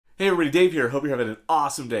Hey everybody, Dave here. Hope you're having an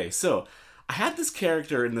awesome day. So, I had this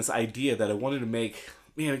character and this idea that I wanted to make,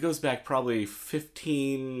 man, it goes back probably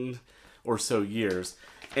 15 or so years.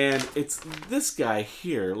 And it's this guy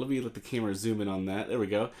here. Let me let the camera zoom in on that. There we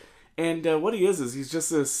go. And what he is he's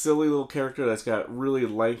just a silly little character that's got really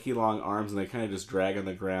lanky long arms and they kind of just drag on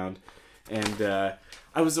the ground. And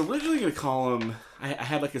I was originally going to call him, I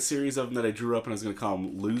had like a series of them that I drew up and I was going to call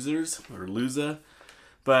them Losers or Losa.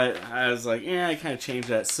 But I was like, I kind of changed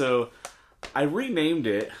that. So I renamed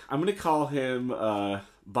it. I'm going to call him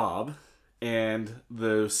Bob. And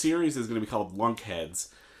the series is going to be called Lunkheads.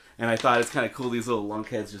 And I thought it's kind of cool, these little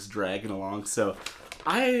lunkheads just dragging along. So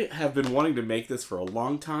I have been wanting to make this for a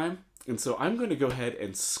long time. And so I'm going to go ahead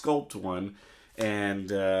and sculpt one and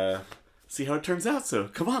see how it turns out. So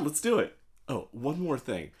come on, let's do it. Oh, one more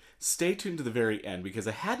thing. Stay tuned to the very end because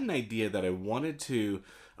I had an idea that I wanted to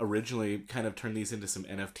originally kind of turn these into some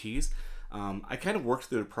NFTs. I kind of worked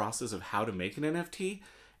through the process of how to make an NFT,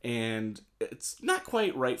 and it's not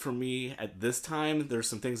quite right for me at this time. There's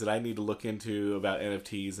some things that I need to look into about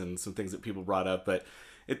NFTs and some things that people brought up, but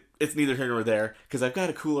it's neither here nor there because I've got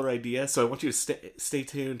a cooler idea. So I want you to stay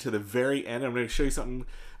tuned to the very end. I'm going to show you something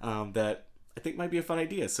that I think might be a fun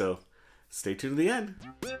idea. So stay tuned to the end.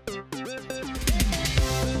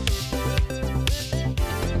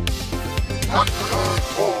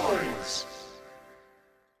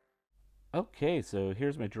 Okay, so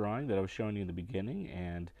here's my drawing that I was showing you in the beginning,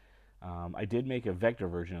 and I did make a vector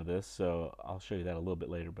version of this, so I'll show you that a little bit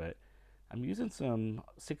later, but I'm using some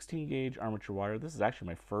 16 gauge armature wire. This is actually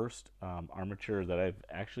my first armature that I've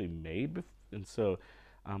actually made, and so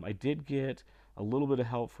I did get a little bit of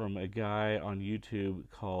help from a guy on YouTube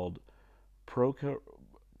called PROKO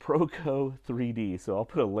 3D, so I'll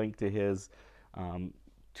put a link to his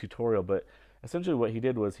tutorial, but essentially what he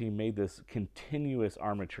did was he made this continuous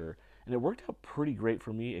armature, and it worked out pretty great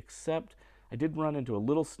for me, except I did run into a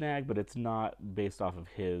little snag, but it's not based off of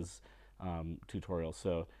his tutorial.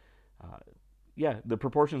 So yeah, the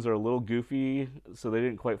proportions are a little goofy, so they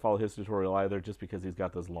didn't quite follow his tutorial either, just because he's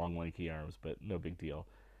got those long lanky arms, but no big deal.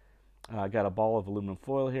 I got a ball of aluminum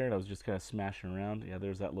foil here, and I was just kind of smashing around. Yeah,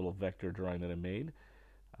 there's that little vector drawing that I made.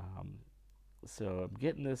 So I'm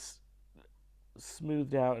getting this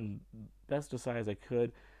smoothed out and best as size I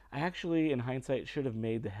could. I actually, in hindsight, should have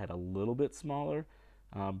made the head a little bit smaller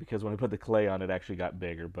because when I put the clay on, it actually got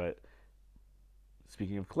bigger. But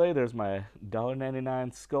speaking of clay, there's my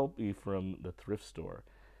 $1.99 Sculpting from the thrift store.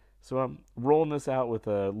 So I'm rolling this out with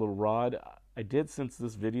a little rod. I did, since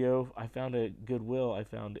this video, I found at Goodwill, I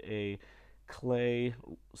found a clay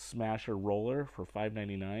smasher roller for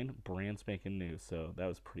 $5.99, brand spanking new. So that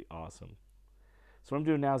was pretty awesome. So what I'm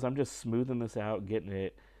doing now is I'm just smoothing this out, getting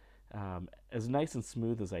it as nice and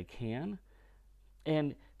smooth as I can.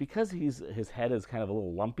 And because his head is kind of a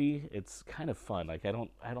little lumpy, it's kind of fun. Like I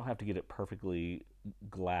don't have to get it perfectly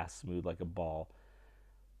glass smooth like a ball.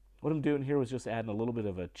 What I'm doing here was just adding a little bit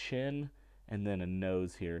of a chin and then a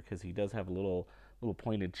nose here because he does have a little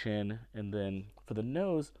pointed chin. And then for the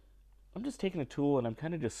nose, I'm just taking a tool and I'm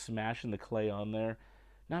kind of just smashing the clay on there,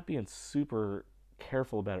 not being super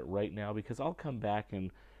careful about it right now because I'll come back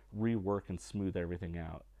and rework and smooth everything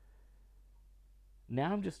out.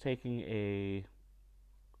 Now I'm just taking a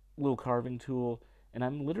little carving tool and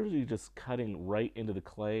I'm literally just cutting right into the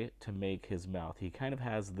clay to make his mouth. He kind of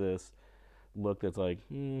has this look that's like,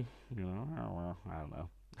 I don't know.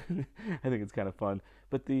 I think it's kind of fun.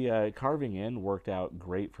 But the carving in worked out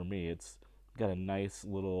great for me. It's got a nice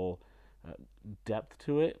little depth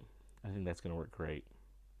to it. I think that's going to work great.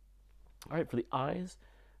 All right, for the eyes,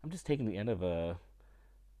 I'm just taking the end of a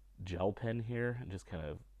gel pen here and just kind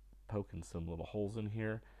of poking some little holes in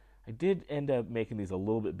here. I did end up making these a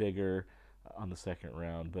little bit bigger on the second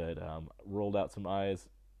round, but rolled out some eyes,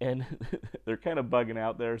 and they're kind of bugging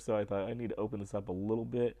out there, so I thought I need to open this up a little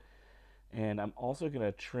bit. And I'm also going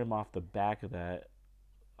to trim off the back of that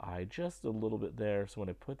eye just a little bit there, so when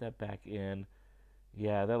I put that back in,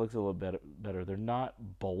 yeah, that looks a little better. They're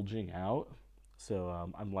not bulging out.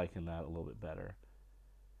 So I'm liking that a little bit better.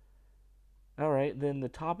 All right, then the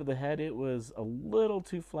top of the head, it was a little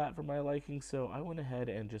too flat for my liking, so I went ahead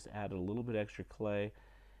and just added a little bit extra clay,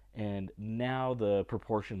 and now the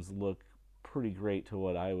proportions look pretty great to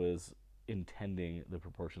what I was intending the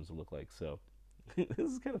proportions to look like. So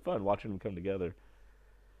this is kind of fun watching them come together.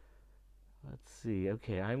 Let's see.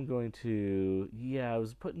 Okay, I'm going to, I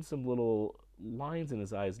was putting some little lines in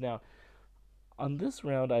his eyes. Now, on this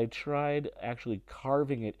round, I tried actually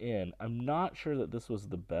carving it in. I'm not sure that this was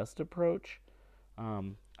the best approach.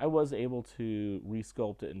 I was able to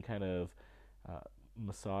resculpt it and kind of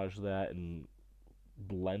massage that and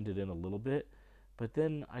blend it in a little bit, But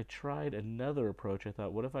then I tried another approach. I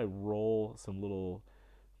thought, what if I roll some little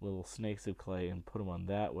snakes of clay and put them on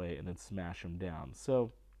that way and then smash them down?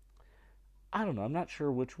 So I don't know. I'm not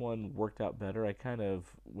sure which one worked out better. I kind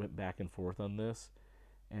of went back and forth on this,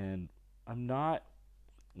 and I'm not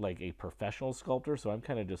like a professional sculptor, so I'm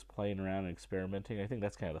kind of just playing around and experimenting. I think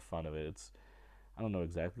that's kind of the fun of it. It's I don't know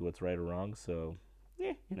exactly what's right or wrong, so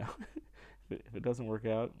yeah, if it doesn't work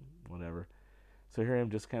out, whatever. So here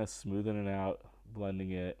I'm just kind of smoothing it out,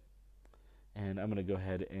 blending it, and I'm going to go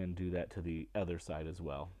ahead and do that to the other side as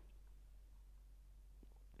well.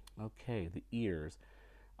 Okay, the ears.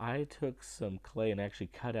 I took some clay and actually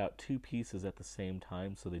cut out two pieces at the same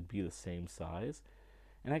time so they'd be the same size.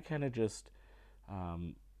 And I kind of just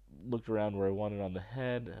looked around where I wanted on the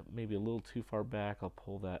head, maybe a little too far back. I'll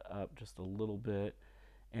pull that up just a little bit.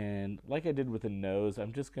 And like I did with the nose,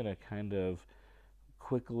 I'm just going to kind of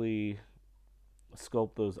quickly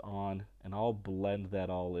sculpt those on, and I'll blend that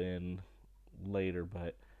all in later.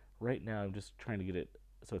 But right now I'm just trying to get it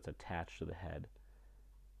so it's attached to the head.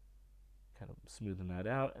 Kind of smoothing that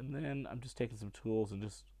out, and then I'm just taking some tools and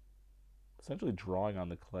just essentially drawing on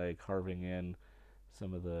the clay, carving in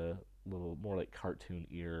some of the little more like cartoon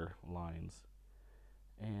ear lines.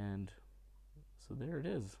 And so there it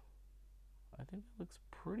is. I think that looks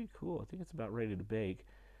pretty cool. I think it's about ready to bake.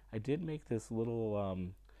 I did make this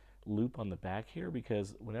little loop on the back here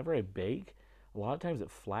because whenever I bake, a lot of times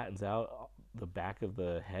it flattens out the back of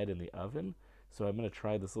the head in the oven. So I'm going to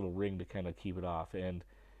try this little ring to kind of keep it off. And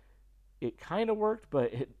it kind of worked,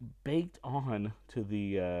 but it baked on to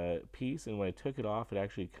the piece, and when I took it off, it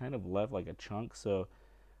actually kind of left like a chunk. So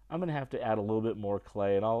I'm gonna have to add a little bit more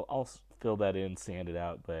clay, and I'll fill that in, sand it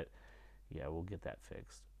out. But yeah, we'll get that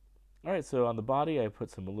fixed. All right, so on the body, I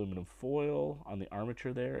put some aluminum foil on the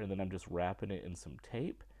armature there, and then I'm just wrapping it in some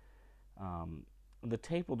tape. The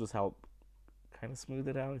tape will just help kind of smooth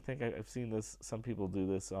it out. I think I've seen this. Some people do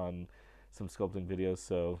this on some sculpting videos,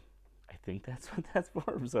 so I think that's what that's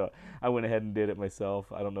for. So I went ahead and did it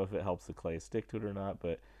myself. I don't know if it helps the clay stick to it or not,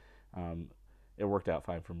 but it worked out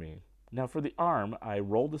fine for me. Now for the arm, I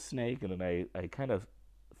rolled the snake, and then I kind of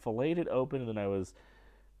filleted it open, and then I was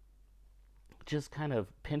just kind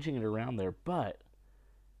of pinching it around there. But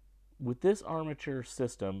with this armature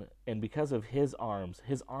system, and because of his arms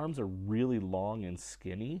are really long and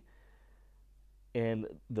skinny, and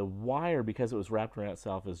the wire, because it was wrapped around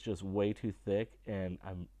itself, is just way too thick, and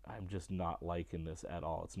I'm just not liking this at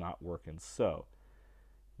all. It's not working. So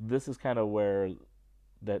this is kind of where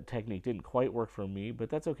that technique didn't quite work for me, but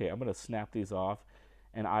that's okay. I'm going to snap these off,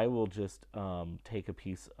 and I will just take a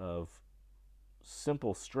piece of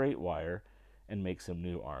simple straight wire and make some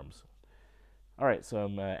new arms. All right, so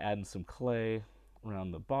I'm adding some clay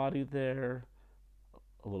around the body there,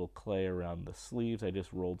 a little clay around the sleeves. I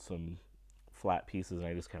just rolled some flat pieces and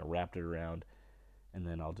I just kind of wrapped it around, and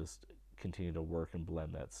then I'll just continue to work and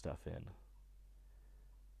blend that stuff in.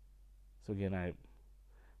 So again,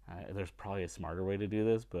 there's probably a smarter way to do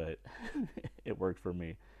this, but it worked for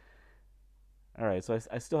me. All right, so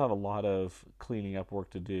I still have a lot of cleaning up work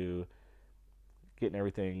to do, getting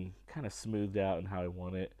everything kind of smoothed out and how I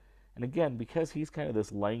want it. And again, because he's kind of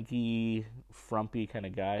this lanky, frumpy kind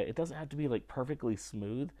of guy, it doesn't have to be like perfectly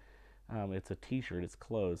smooth. It's a t-shirt, it's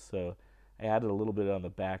clothes, so I added a little bit on the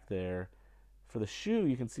back there. For the shoe,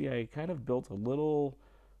 you can see I kind of built a little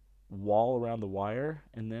wall around the wire,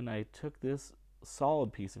 and then I took this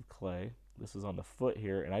solid piece of clay, this is on the foot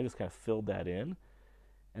here, and I just kind of filled that in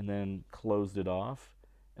and then closed it off,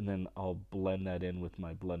 and then I'll blend that in with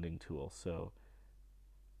my blending tool. So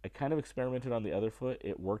I kind of experimented on the other foot.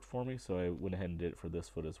 It worked for me, so I went ahead and did it for this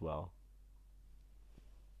foot as well.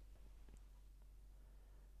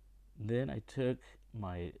 Then I took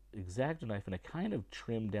my X-Acto knife and I kind of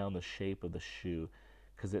trimmed down the shape of the shoe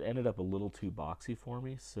because it ended up a little too boxy for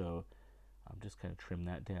me, so I'm just kind of trim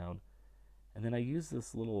that down. And then I used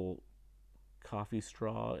this little coffee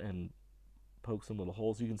straw and poke some little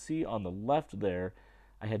holes. You can see on the left there,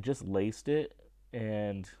 I had just laced it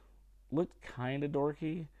and looked kind of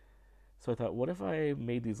dorky. So I thought, what if I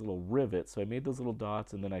made these little rivets? So I made those little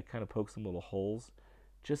dots, and then I kind of poked some little holes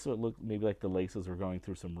just so it looked maybe like the laces were going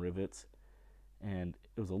through some rivets. And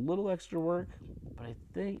it was a little extra work, but I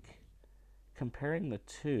think comparing the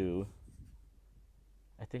two,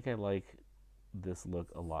 I think I like this look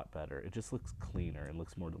a lot better. It just looks cleaner and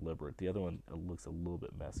looks more deliberate. The other one looks a little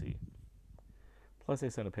bit messy. Plus I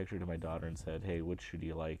sent a picture to my daughter and said, hey, which shoe do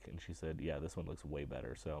you like? And she said, yeah, this one looks way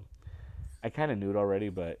better. So I kind of knew it already,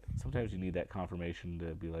 but sometimes you need that confirmation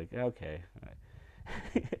to be like, okay.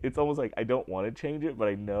 It's almost like I don't want to change it, but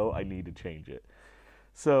I know I need to change it.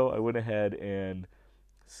 So I went ahead and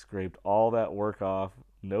Scraped all that work off.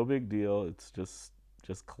 No big deal. It's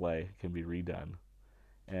just clay. It can be redone.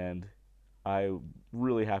 And I'm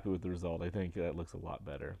really happy with the result. I think that looks a lot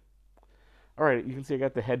better. All right, you can see I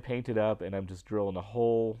got the head painted up, and I'm just drilling a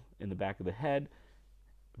hole in the back of the head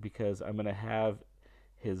because I'm going to have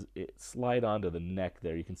it slide onto the neck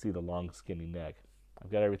there. You can see the long skinny neck.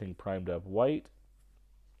 I've got everything primed up white,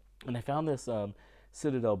 and I found this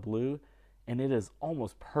Citadel blue, and it is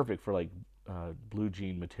almost perfect for like blue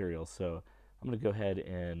jean material. So I'm going to go ahead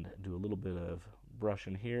and do a little bit of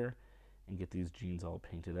brushing here and get these jeans all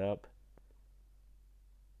painted up.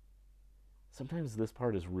 Sometimes this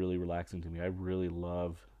part is really relaxing to me. I really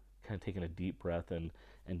love kind of taking a deep breath and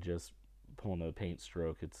just pulling a paint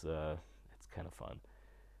stroke. It's kind of fun.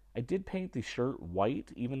 I did paint the shirt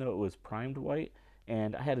white, even though it was primed white,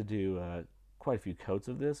 and I had to do quite a few coats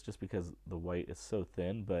of this just because the white is so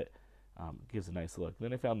thin, but gives a nice look.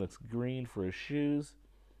 Then I found this green for his shoes,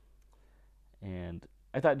 and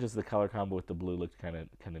I thought just the color combo with the blue looked kind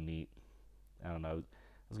of neat. I don't know.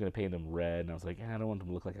 I was going to paint them red, and I was like, I don't want them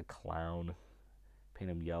to look like a clown. Paint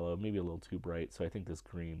them yellow, maybe a little too bright, so I think this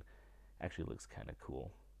green actually looks kind of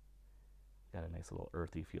cool. Got a nice little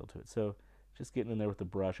earthy feel to it. So just getting in there with the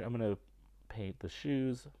brush. I'm going to paint the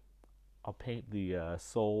shoes. I'll paint the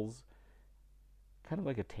soles kind of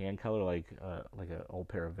like a tan color, like an old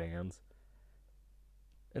pair of Vans.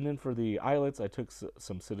 And then for the eyelets, I took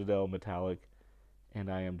some Citadel metallic, and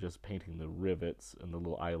I am just painting the rivets and the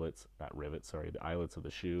little eyelets, not rivets, sorry, the eyelets of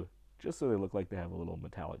the shoe, just so they look like they have a little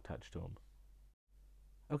metallic touch to them.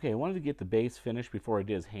 Okay, I wanted to get the base finished before I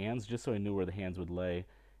did his hands, just so I knew where the hands would lay.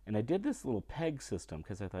 And I did this little peg system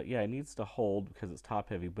because I thought, yeah, it needs to hold because it's top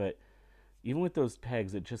heavy, but even with those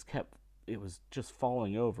pegs, it was just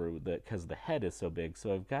falling over because the head is so big.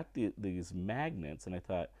 So I've got these magnets, and I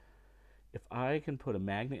thought, if I can put a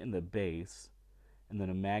magnet in the base and then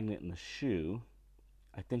a magnet in the shoe,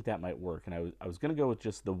 I think that might work. And I was going to go with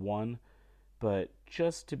just the one, but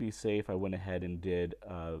just to be safe, I went ahead and did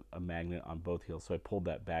a magnet on both heels. So I pulled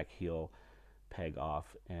that back heel peg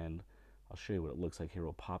off, and I'll show you what it looks like here.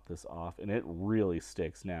 We'll pop this off, and it really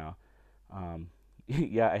sticks now.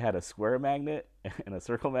 Yeah, I had a square magnet and a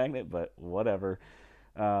circle magnet, but whatever.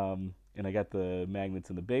 And I got the magnets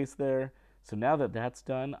in the base there. So now that that's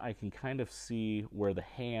done, I can kind of see where the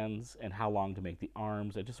hands and how long to make the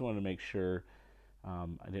arms. I just wanted to make sure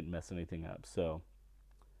I didn't mess anything up. So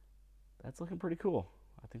that's looking pretty cool.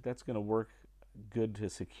 I think that's going to work good to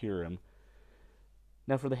secure him.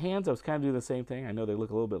 Now for the hands, I was kind of doing the same thing. I know they look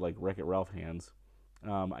a little bit like Wreck-It Ralph hands.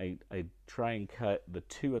 I try and cut the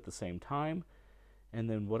two at the same time. And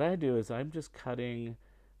then what I do is I'm just cutting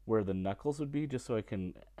where the knuckles would be, just so I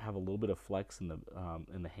can have a little bit of flex in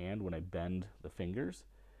the hand when I bend the fingers.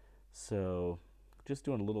 So just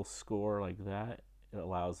doing a little score like that, it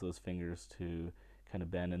allows those fingers to kind of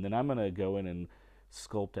bend. And then I'm going to go in and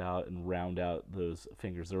sculpt out and round out those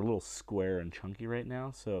fingers. They're a little square and chunky right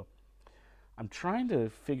now, so I'm trying to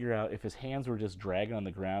figure out if his hands were just dragging on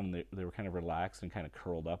the ground and they were kind of relaxed and kind of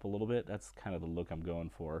curled up a little bit. That's kind of the look I'm going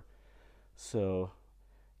for. So,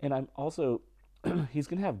 and I'm also, he's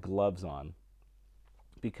going to have gloves on,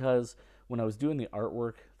 because when I was doing the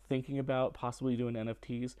artwork, thinking about possibly doing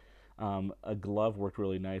NFTs, a glove worked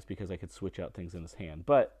really nice because I could switch out things in his hand.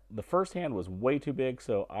 But the first hand was way too big,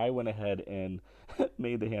 so I went ahead and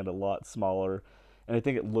made the hand a lot smaller, and I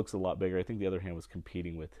think it looks a lot bigger. I think the other hand was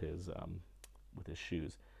competing with his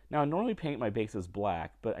shoes. Now, I normally paint my bases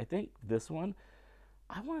black, but I think this one,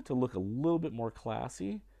 I want it to look a little bit more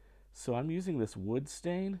classy, so I'm using this wood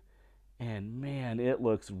stain, and man, it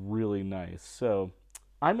looks really nice. So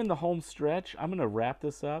I'm in the home stretch. I'm going to wrap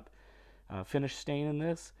this up, finish staining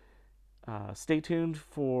this. Stay tuned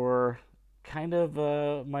for kind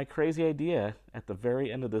of my crazy idea at the very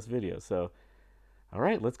end of this video. So, all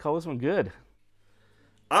right, let's call this one good.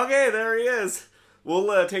 Okay, there he is.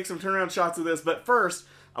 We'll take some turnaround shots of this, but first,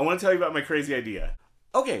 I want to tell you about my crazy idea.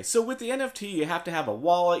 Okay, so with the NFT, you have to have a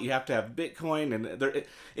wallet, you have to have Bitcoin, and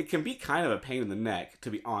it can be kind of a pain in the neck,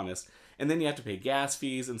 to be honest. And then you have to pay gas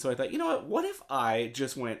fees, and so I thought, you know what if I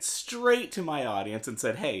just went straight to my audience and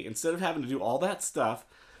said, hey, instead of having to do all that stuff,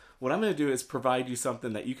 what I'm going to do is provide you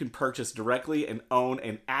something that you can purchase directly and own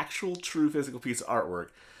an actual true physical piece of artwork.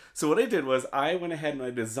 So what I did was I went ahead and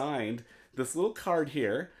I designed this little card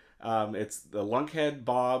here. It's the Lunkhead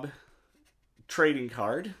Bob trading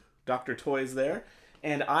card, Dr. Toys there.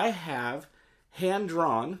 And I have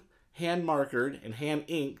hand-drawn, hand-markered, and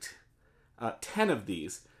hand-inked 10 of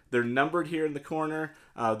these. They're numbered here in the corner.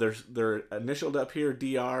 They're initialed up here,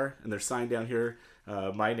 DR, and they're signed down here,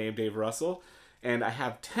 my name, Dave Russell. And I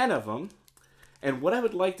have 10 of them. And what I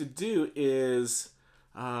would like to do is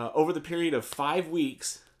over the period of 5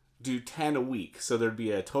 weeks, do 10 a week. So there'd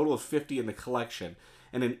be a total of 50 in the collection.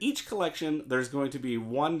 And in each collection, there's going to be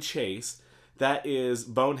one chase. That is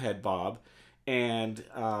Bonehead Bob. And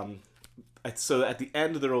so at the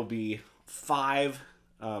end, there will be 5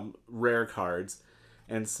 rare cards.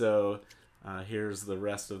 And so here's the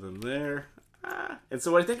rest of them there. And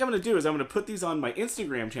so what I think I'm going to do is I'm going to put these on my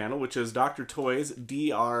Instagram channel, which is Dr. Toys,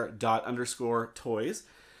 dr._toys.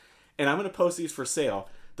 And I'm going to post these for sale.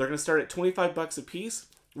 They're going to start at 25 bucks a piece,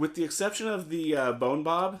 with the exception of the Bone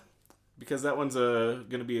Bob, because that one's going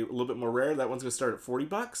to be a little bit more rare. That one's going to start at 40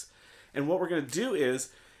 bucks. And what we're going to do is,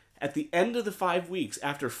 at the end of the 5 weeks,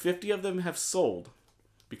 after 50 of them have sold,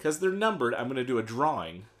 because they're numbered, I'm going to do a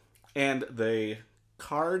drawing. And the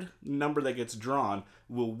card number that gets drawn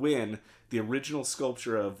will win the original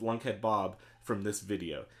sculpture of Lunkhead Bob from this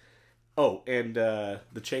video. Oh, and the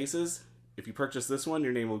chases, if you purchase this one,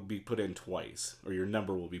 your name will be put in twice, or your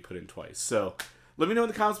number will be put in twice. So let me know in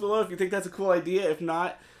the comments below if you think that's a cool idea. If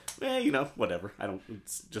not, you know, whatever.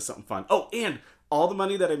 It's just something fun. Oh, and all the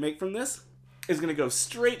money that I make from this is going to go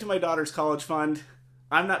straight to my daughter's college fund.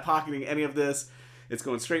 I'm not pocketing any of this. It's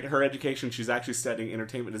going straight to her education. She's actually studying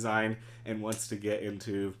entertainment design and wants to get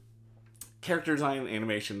into character design,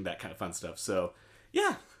 animation, that kind of fun stuff. So,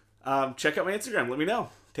 yeah. Check out my Instagram. Let me know.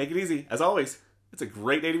 Take it easy. As always, it's a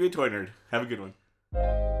great day to be a toy nerd. Have a good one.